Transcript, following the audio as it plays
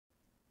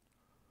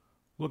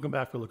Welcome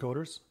back, fellow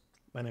coders.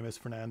 My name is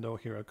Fernando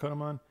here at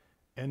Codaman,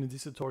 and in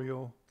this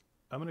tutorial,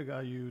 I'm going to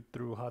guide you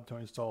through how to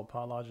install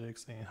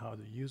Pylogix and how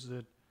to use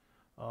it.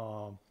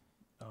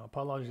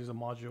 Pylogix is a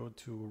module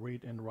to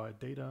read and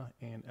write data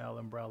in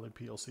Allen Bradley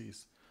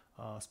PLCs,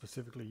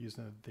 specifically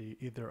using the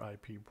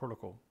EtherIP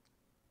protocol.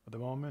 At the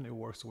moment, it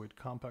works with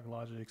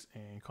CompactLogix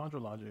and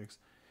ControlLogix,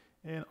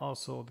 and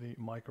also the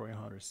Micro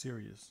 800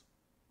 series.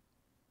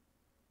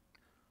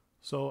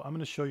 So I'm going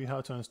to show you how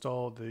to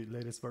install the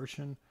latest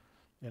version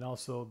and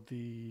also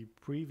the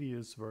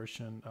previous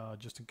version,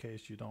 just in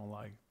case you don't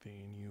like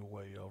the new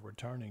way of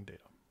returning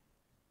data.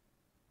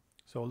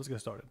 So let's get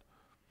started.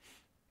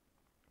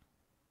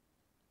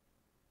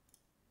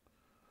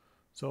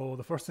 So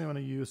the first thing I'm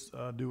going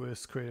to do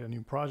is create a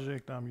new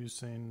project. I'm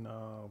using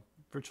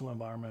virtual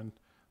environment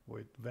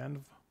with Venv,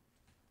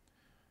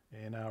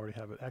 and I already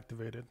have it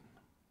activated.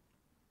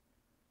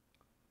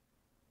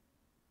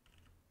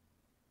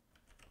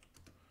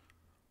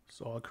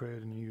 So I'll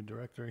create a new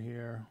directory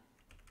here.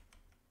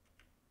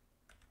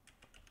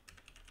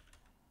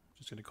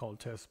 Just going to call it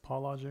test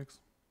Pylogix.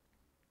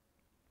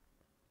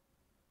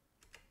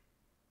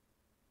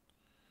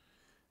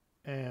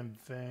 And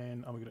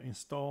then I'm going to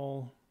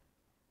install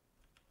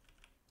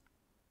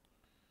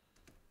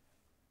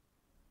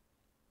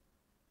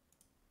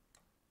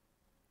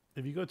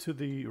if you go to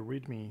the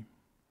README,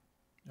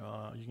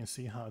 you can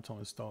see how to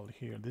install it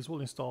here. This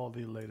will install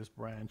the latest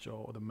branch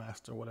or the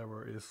master,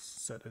 whatever is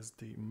set as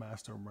the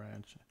master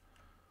branch.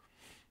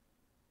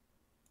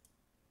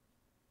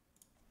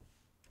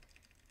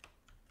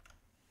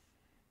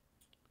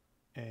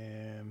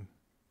 And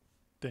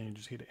then you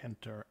just hit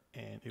enter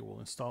and it will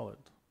install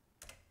it.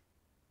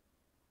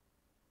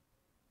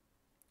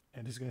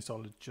 And this is going to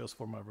install it just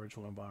for my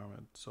virtual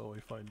environment. So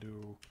if I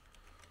do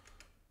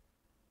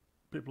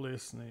pip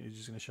list, it's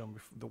just going to show me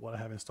what I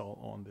have installed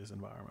on this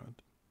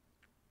environment.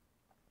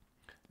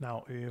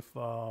 Now, if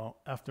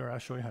after I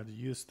show you how to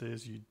use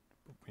this, you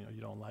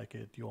don't like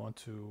it, you want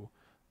to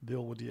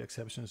deal with the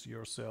exceptions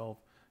yourself,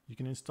 you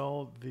can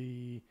install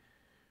the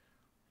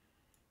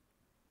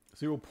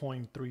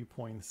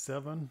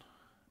 0.3.7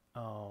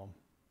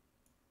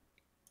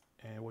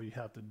 and what you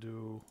have to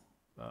do,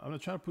 I'm going to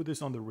try to put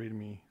this on the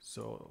README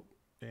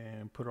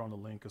and put it on the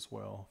link as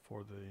well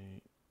for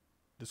the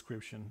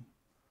description.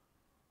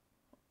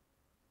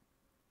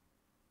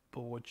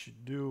 But what you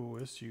do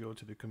is you go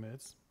to the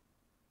commits.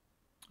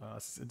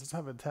 It doesn't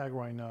have a tag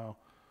right now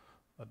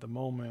at the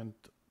moment,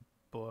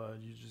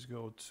 but you just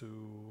go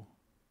to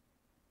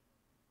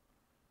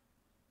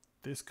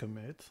this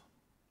commit.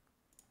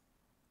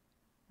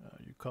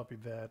 You copy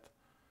that,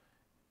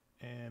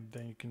 and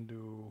then you can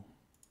do,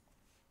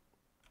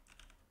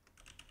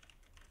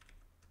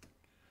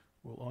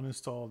 we'll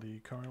uninstall the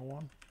current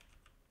one.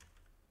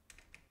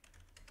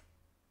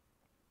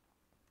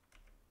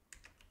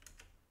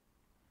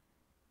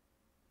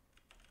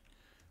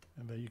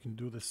 And then you can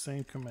do the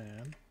same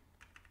command,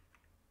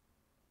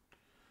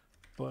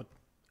 but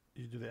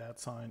you do the @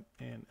 sign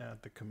and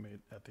add the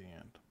commit at the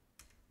end.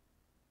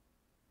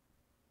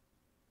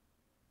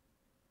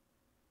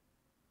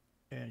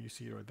 And you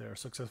see right there,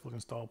 successfully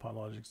installed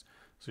Pylogix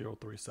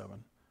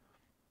 037.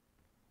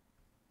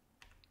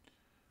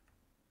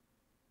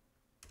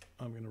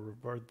 I'm going to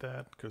revert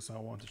that because I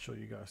want to show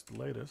you guys the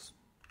latest.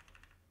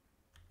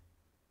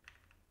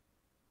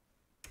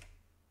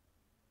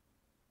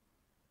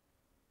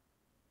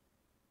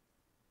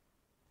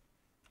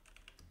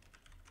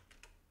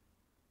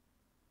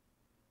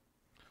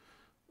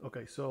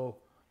 Okay, so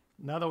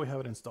now that we have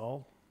it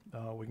installed,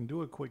 we can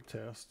do a quick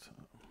test.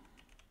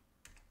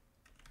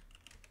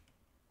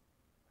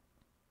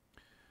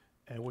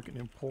 And we can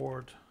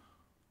import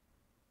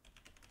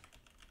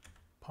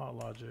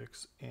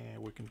Pylogix,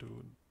 and we can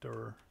do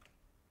dir.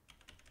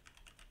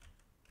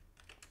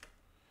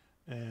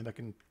 And I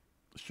can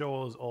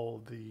show us all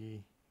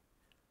the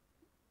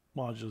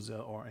modules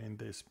that are in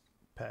this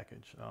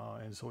package.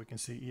 And so we can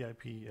see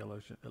EIP,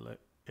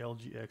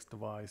 LGX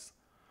device,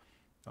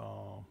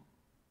 and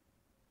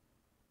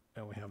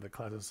we have the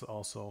classes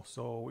also.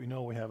 So we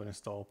know we have it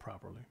installed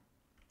properly.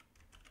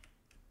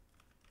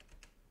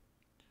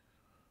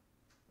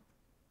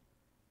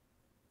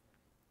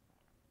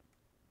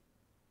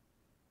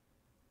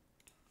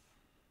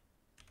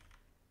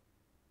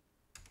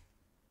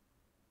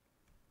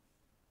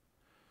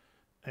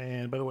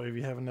 And by the way, if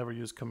you haven't never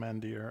used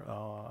Commandeer,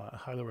 I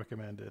highly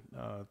recommend it.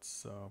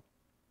 It's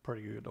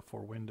pretty good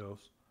for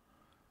Windows.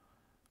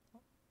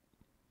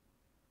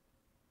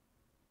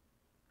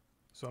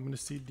 So I'm going to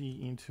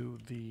CD into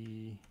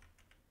the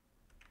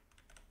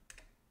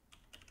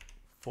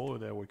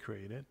folder that we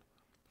created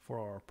for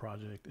our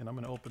project, and I'm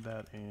going to open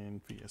that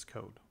in VS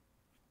Code.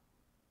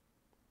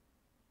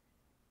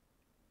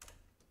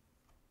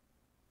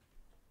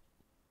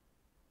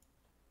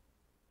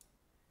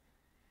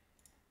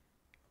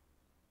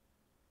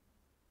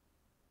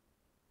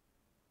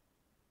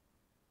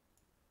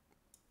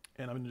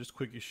 And I'm going to just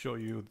quickly show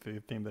you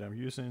the theme that I'm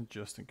using,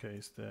 just in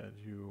case that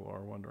you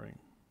are wondering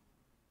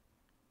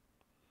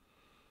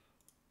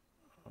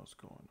what's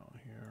going on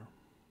here.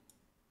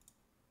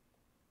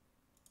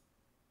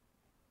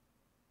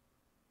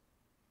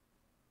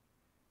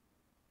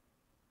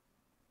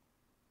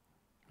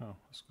 Oh,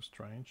 that's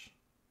strange.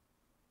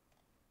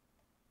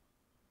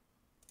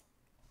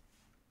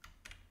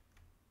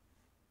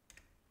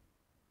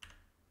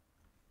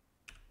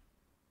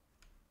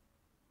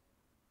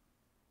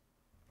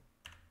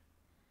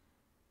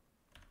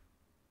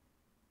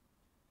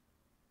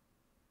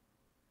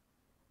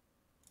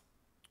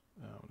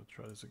 I'm going to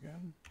try this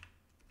again.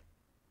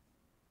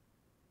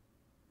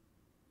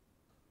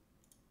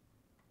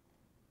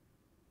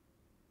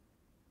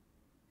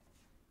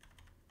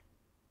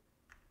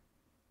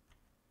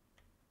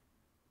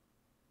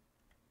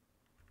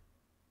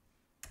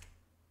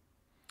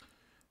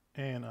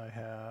 And I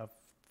have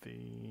the,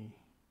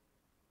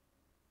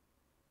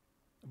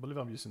 I believe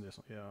I'm using this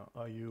one. Yeah,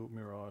 IU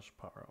Mirage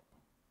Power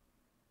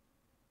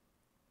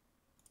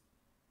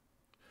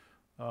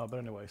Up. But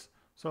anyways,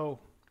 so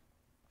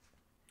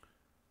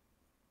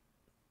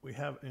we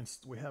have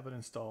it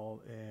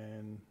installed,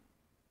 and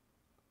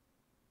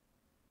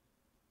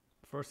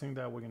the first thing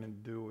that we're going to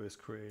do is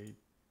create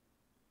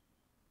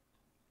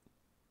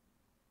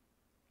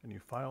a new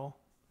file,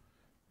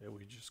 and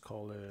we just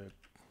call it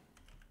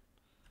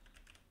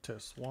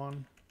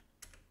test1.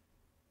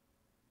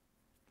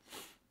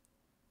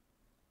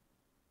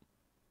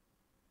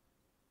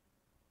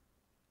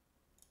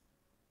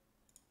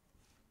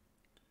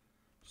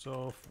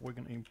 So if we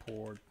can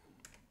import,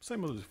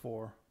 same as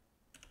before,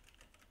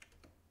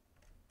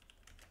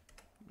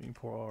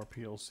 import our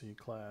PLC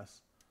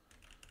class.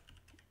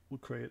 We'll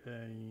create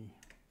a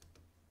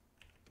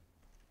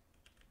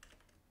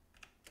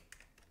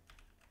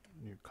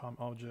new com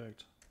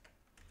object.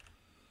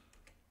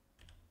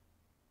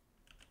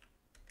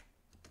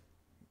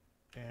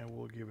 And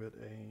we'll give it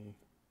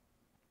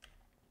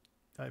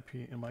a IP.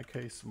 In my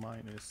case,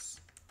 mine is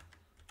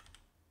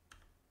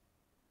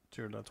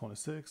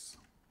 0.26.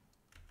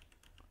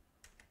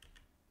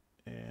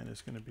 And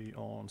it's going to be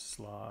on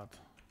slot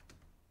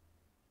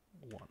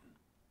 1.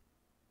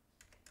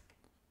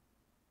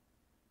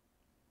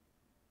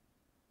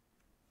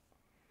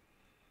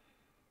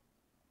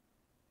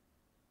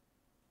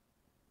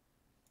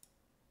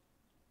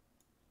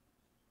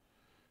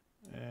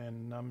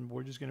 And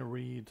we're just going to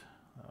read,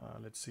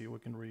 let's see, we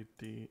can read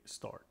the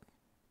start,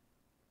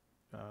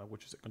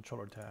 which is a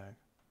controller tag.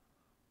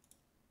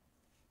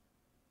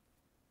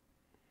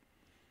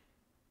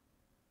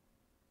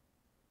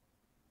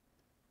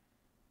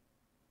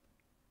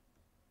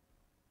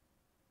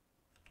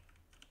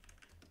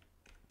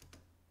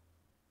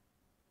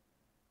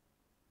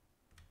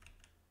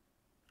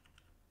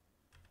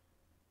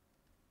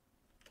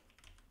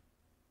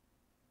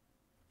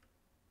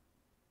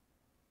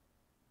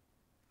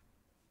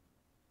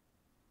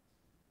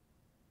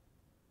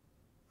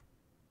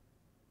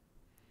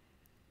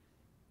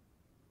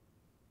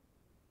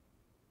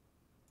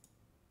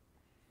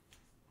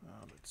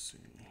 Let's see,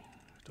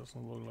 it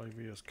doesn't look like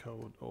VS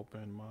Code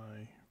opened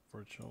my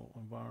virtual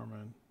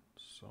environment,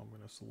 so I'm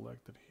going to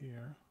select it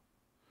here.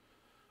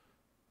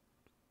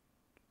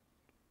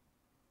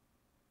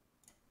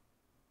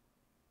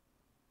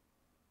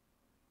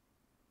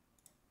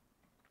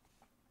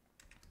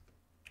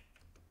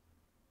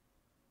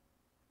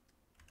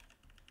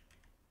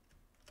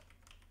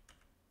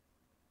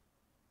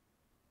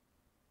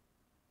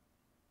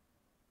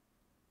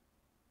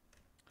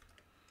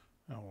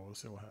 Oh, well, we'll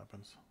see what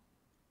happens.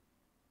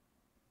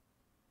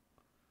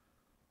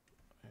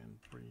 And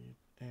read,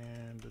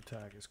 and the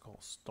tag is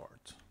called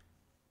start.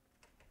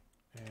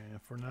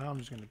 And for now, I'm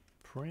just going to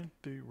print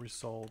the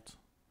result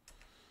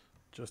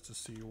just to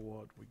see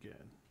what we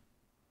get.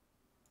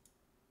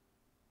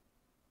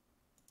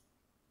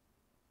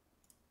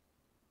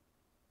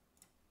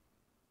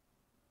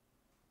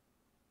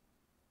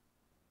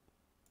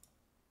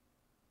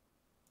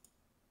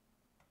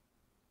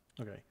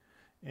 Okay,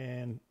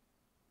 and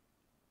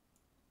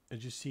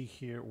as you see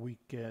here, we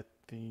get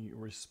the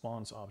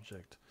response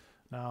object.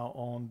 Now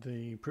on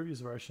the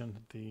previous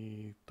version,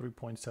 the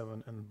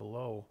 3.7 and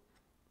below,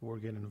 we're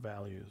getting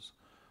values,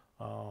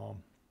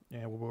 and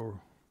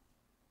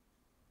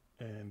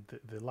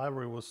the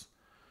library was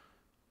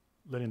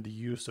letting the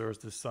users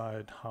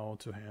decide how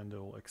to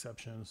handle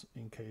exceptions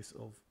in case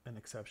of an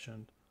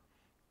exception.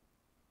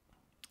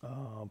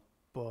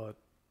 But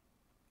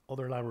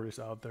other libraries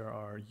out there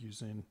are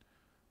using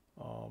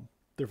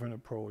different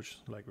approach,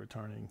 like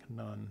returning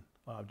none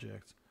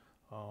objects,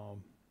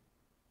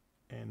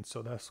 and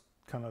so that's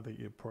kind of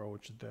the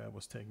approach that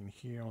was taken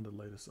here on the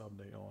latest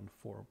update on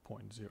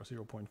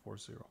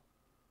 0.40.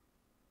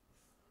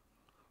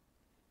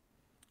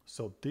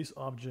 So this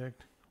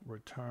object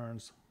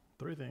returns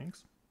 3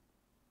 things.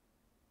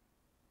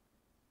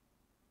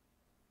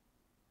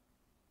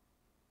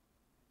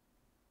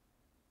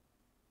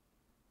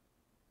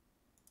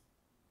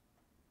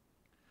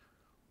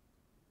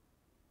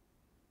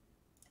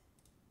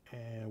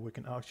 And we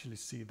can actually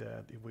see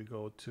that if we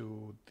go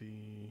to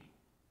the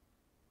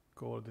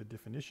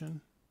definition,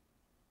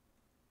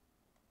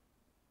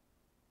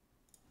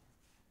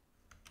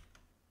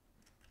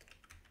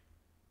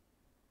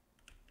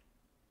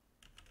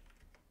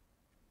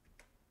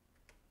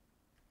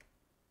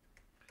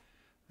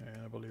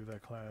 and I believe that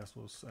that class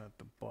was at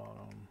the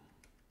bottom.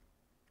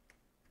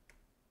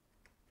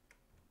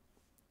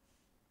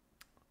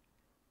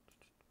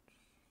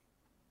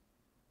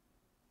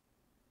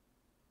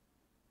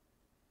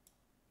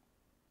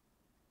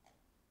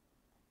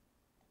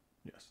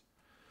 Yes.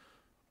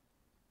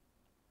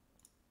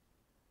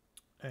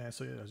 And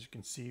so as you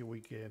can see, we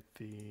get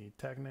the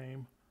tag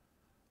name,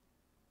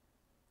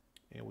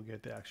 and we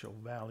get the actual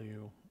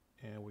value,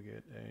 and we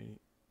get a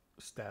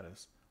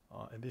status.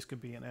 And this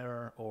could be an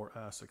error or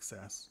a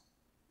success.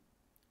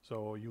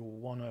 So you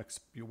wanna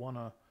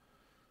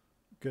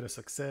get a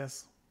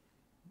success.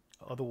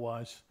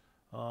 Otherwise,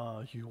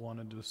 you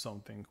wanna do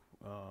something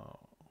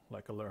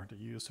like alert the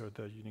user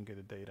that you didn't get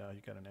the data,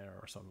 you got an error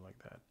or something like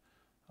that.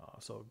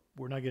 So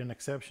we're not getting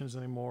exceptions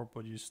anymore,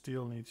 but you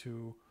still need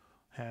to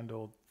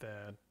handle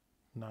that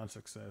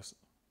non-success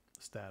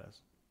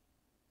status.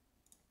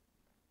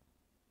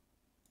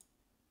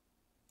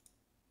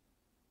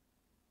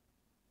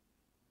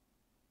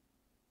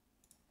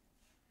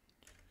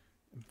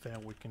 And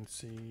then we can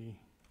see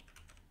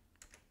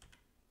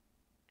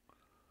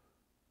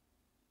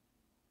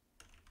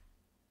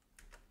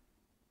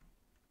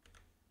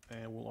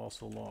and we'll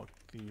also log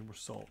the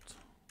result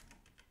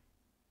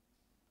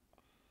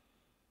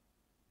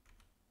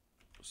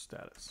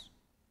status.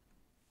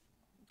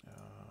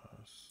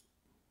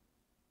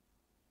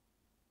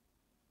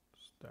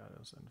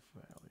 Status and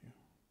value.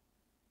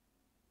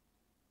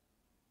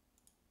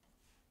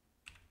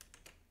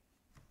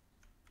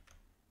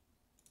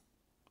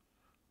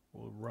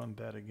 We'll run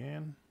that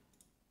again.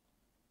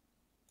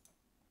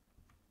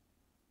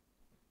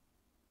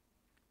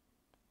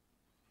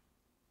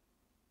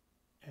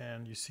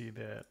 And you see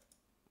that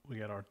we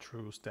get our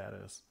true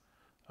status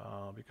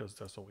because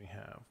that's what we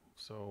have.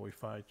 So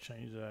if I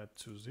change that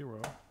to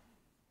 0,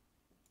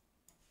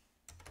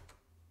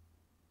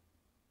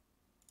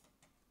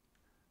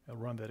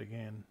 and run that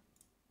again,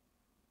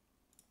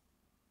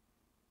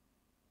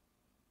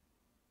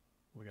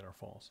 we get our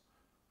false.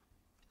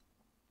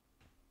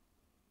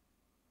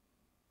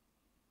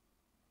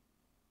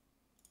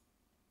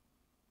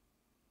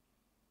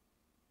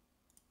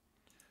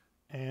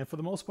 And for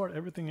the most part,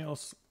 everything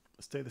else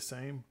stay the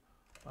same.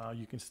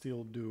 You can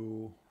still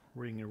do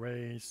reading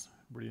arrays,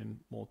 reading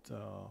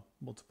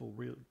multiple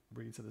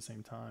reads at the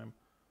same time.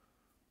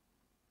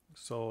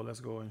 So let's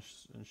go and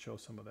show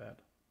some of that.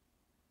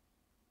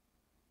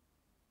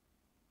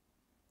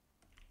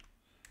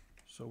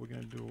 So we're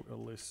going to do a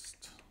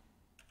list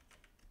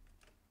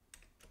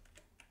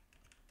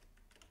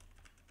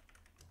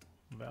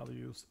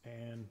values,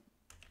 and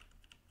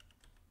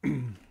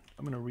I'm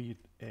going to read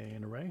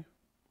an array.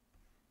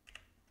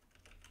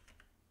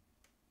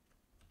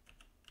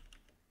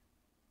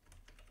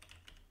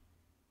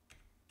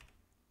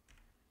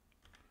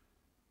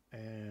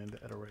 And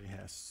that array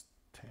has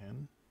 10.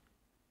 And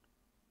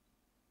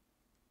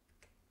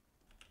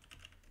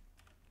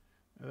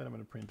then I'm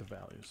going to print the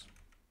values.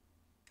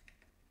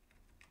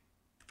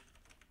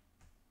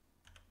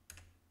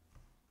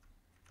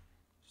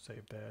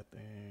 Save that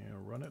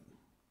and run it.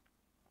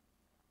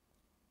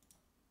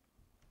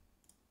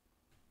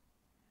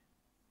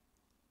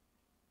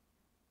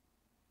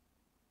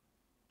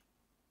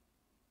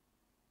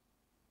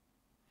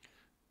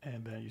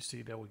 And then you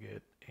see that we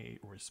get a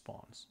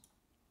response.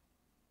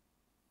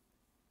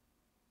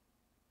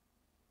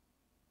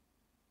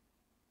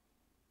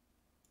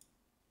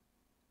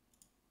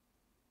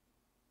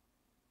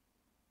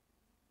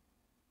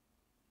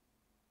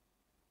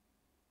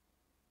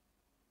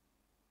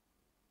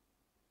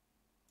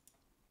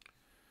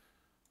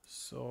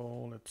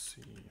 So let's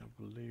see, I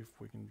believe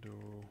we can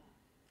do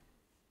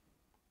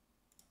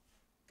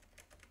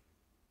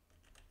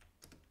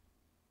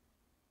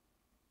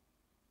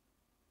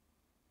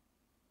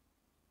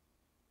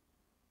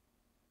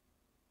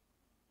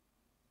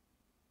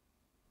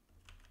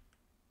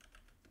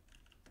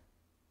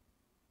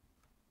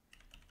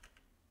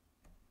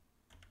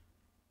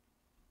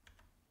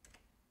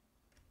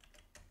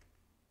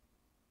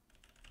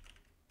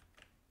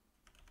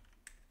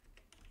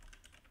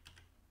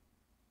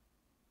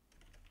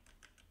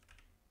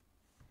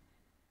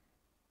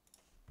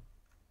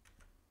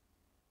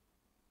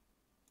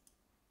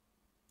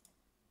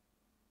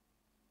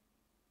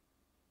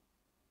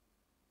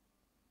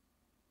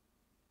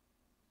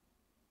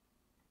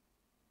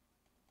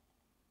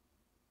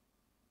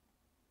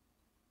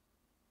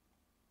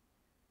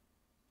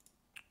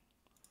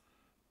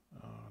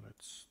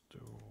let's do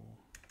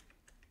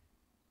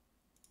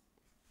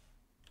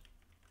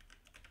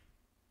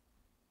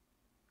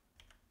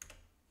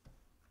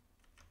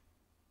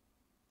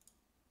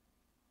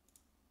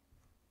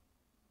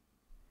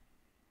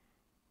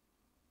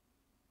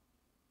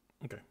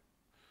okay.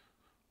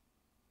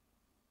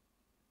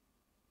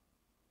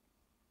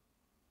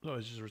 So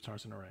it just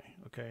returns an array.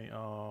 Okay.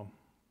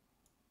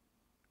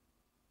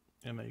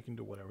 And then you can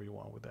do whatever you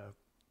want with that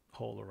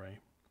whole array.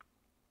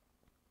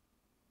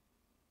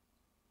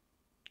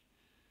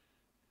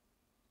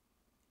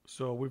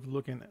 So we've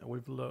looked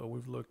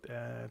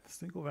at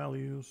single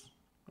values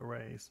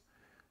arrays,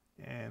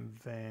 and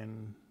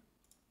then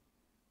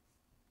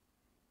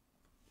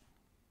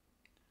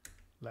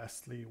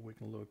Lastly, we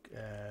can look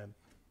at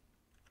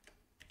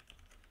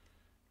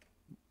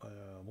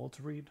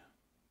multiread.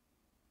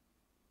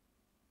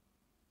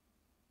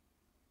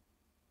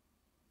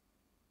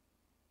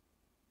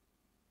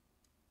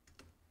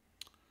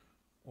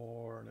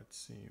 Or let's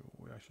see,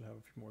 we actually have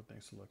a few more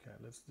things to look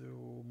at. Let's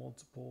do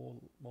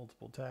multiple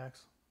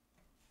tags.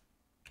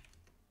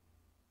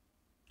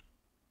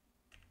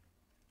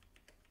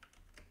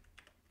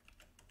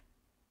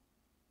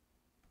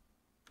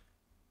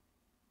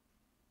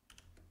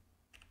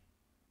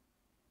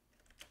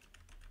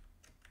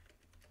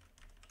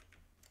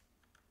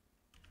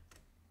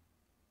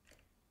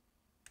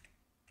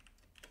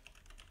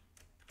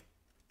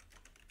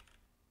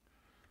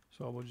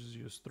 So we'll just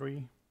use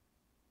 3.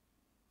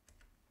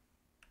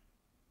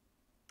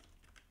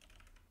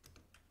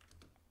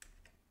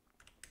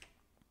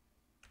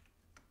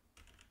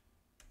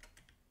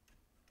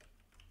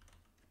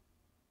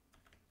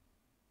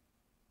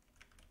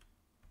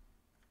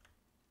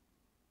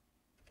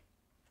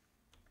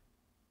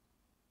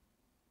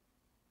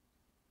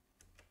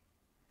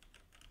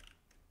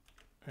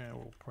 And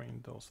we'll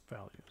print those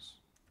values.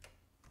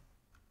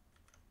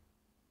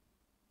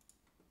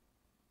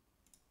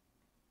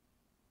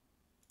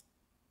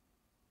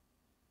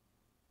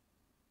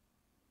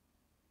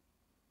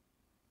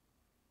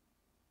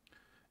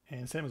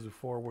 And same as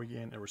before, we're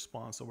getting a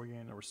response. So we're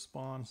getting a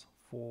response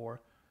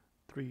for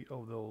 3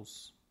 of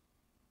those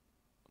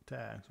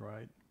tags,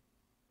 right?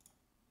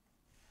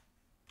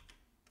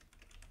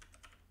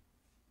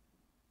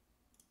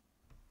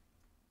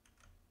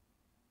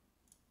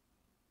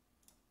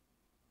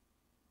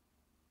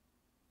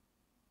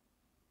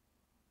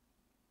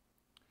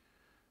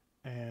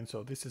 And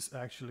so this is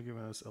actually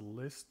giving us a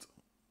list,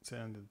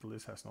 saying that the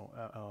list has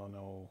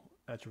no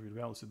attribute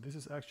value. So this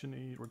is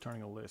actually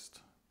returning a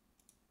list.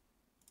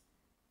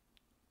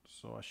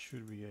 So I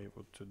should be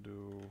able to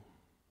do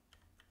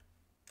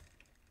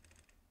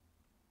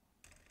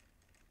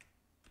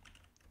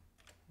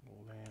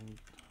land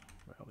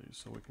values,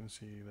 so we can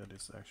see that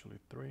it's actually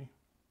 3.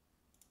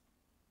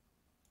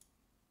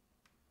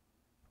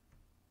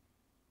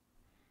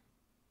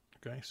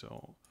 Okay,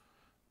 so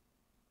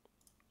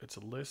it's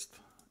a list.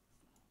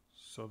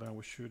 So then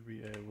we should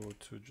be able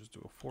to just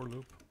do a for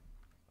loop.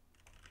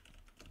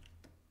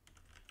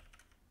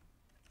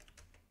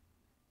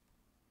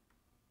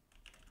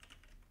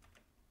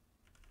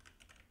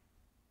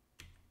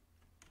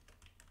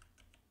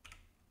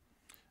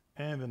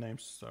 And the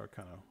names are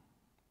kind of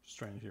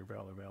strange here,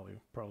 value.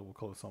 Probably we'll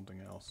call it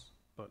something else,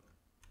 but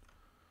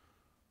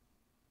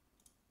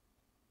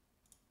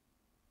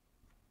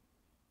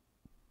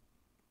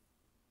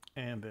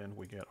and then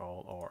we get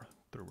all our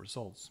 3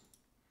 results.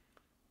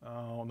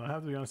 Now I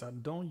have to be honest, I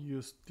don't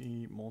use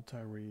the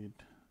multi-read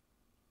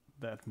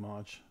that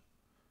much,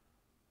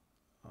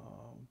 but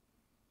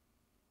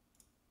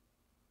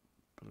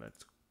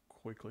let's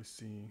quickly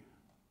see.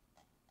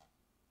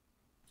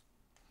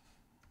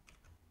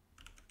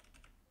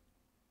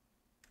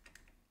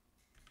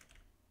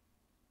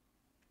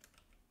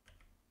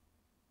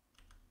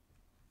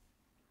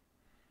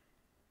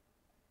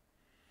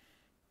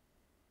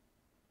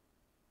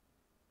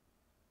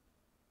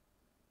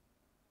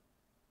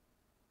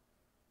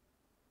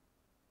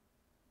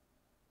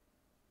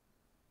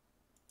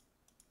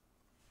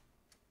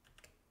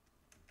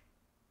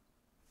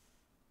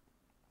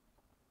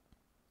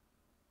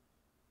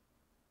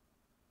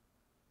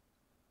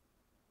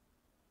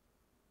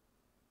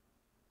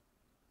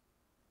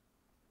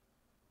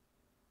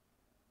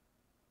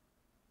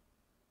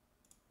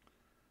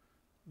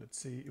 Let's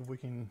see if we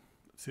can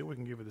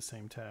give it the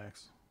same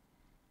tags.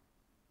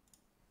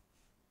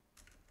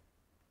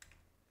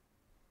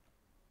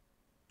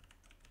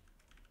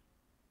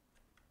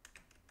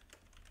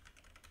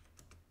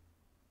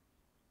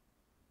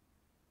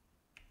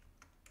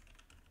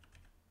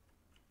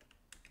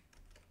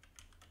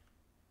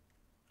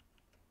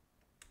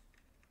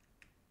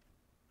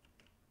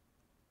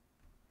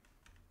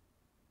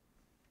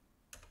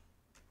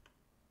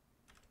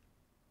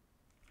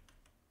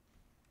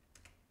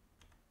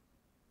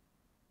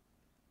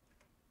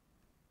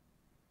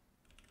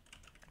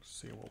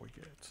 See what we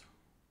get.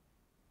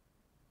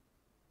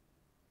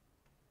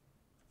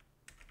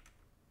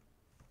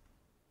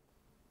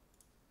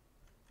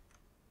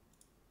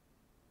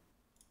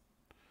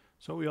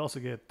 So we also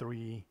get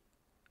 3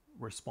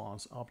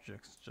 response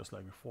objects, just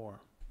like before.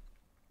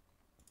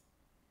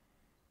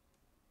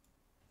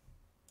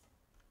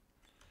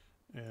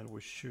 And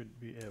we should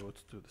be able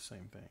to do the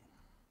same thing.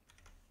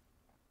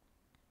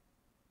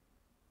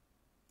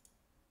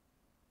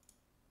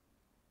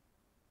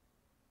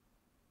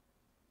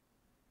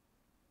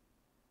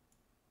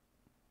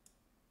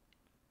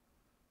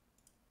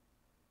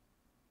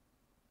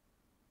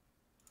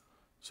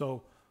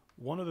 So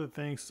one of the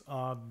things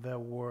that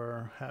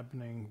were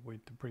happening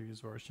with the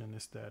previous version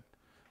is that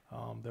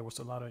there was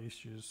a lot of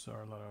issues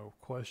or a lot of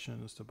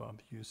questions about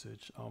the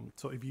usage.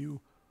 So if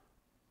you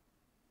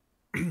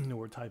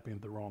were typing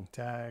the wrong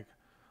tag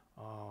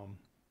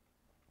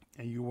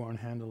and you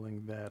weren't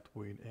handling that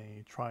with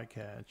a try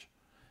catch,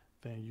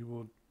 then you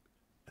would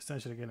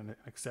essentially get an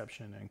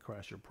exception and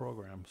crash your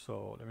program.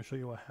 So let me show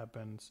you what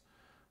happens.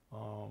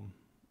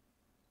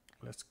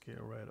 Let's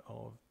get rid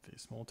of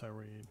this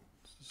multi-read.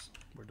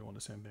 We're doing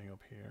the same thing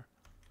up here.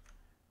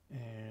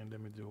 And let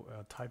me do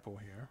a typo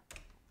here.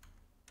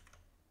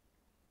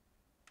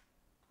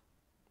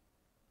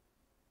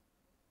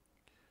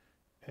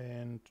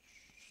 And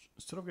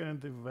instead of getting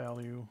the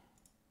value,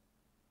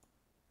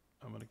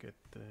 I'm going to get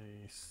the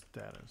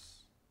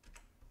status.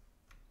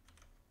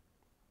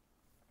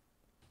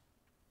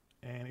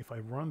 And if I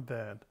run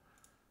that,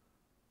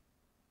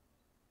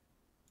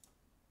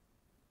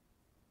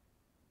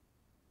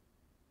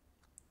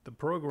 the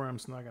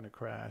program's not going to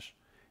crash,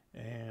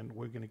 and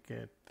we're going to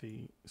get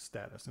the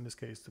status. In this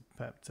case, the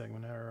path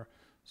segment error.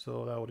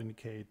 So that would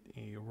indicate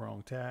a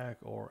wrong tag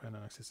or an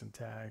non-existent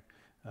tag.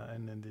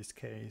 And in this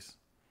case,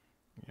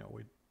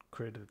 we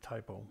created a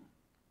typo.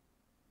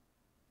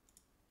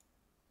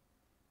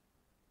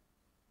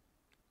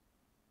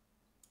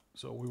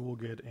 So we will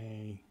get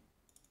a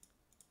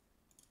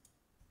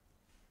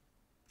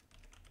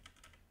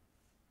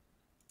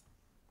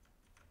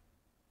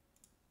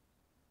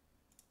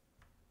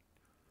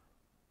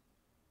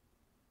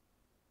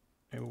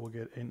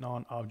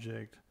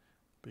non-object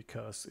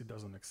because it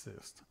doesn't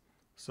exist.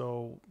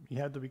 So you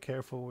have to be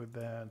careful with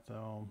that.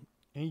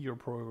 In your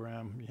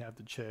program, you have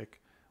to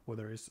check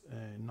whether it's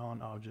a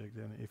non-object,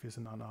 and if it's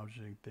a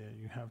non-object, then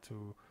you have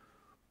to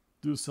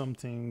do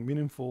something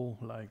meaningful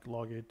like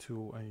log it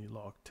to a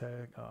log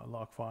tag,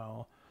 log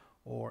file,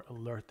 or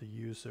alert the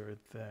user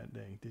that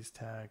this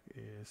tag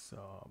is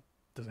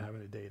doesn't have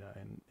any data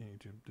and you need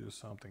to do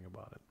something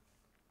about it.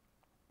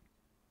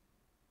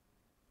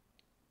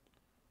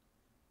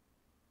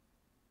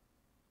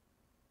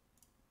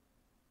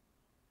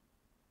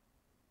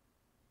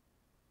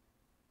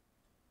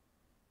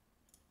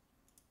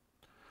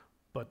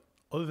 But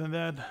other than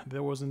that,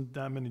 there wasn't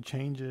that many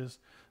changes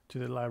to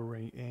the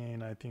library,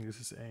 and I think this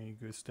is a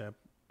good step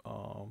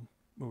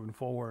moving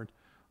forward.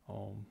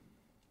 And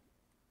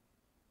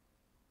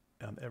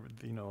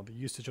the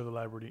usage of the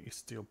library is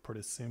still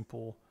pretty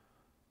simple.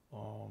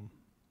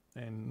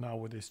 And now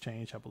with this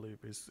change, I believe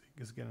it's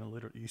getting a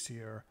little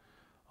easier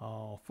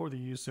for the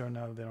user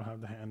now that they don't have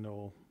to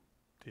handle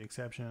the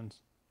exceptions.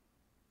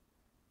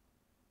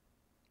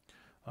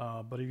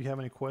 But if you have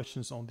any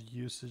questions on the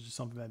usage,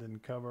 something I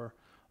didn't cover,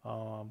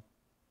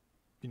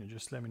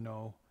 just let me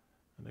know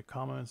in the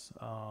comments.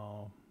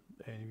 And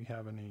if you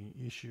have any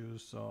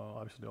issues,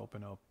 obviously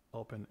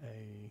open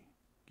a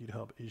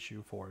GitHub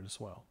issue for it as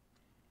well.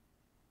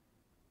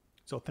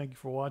 So thank you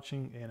for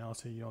watching, and I'll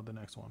see you on the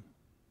next one.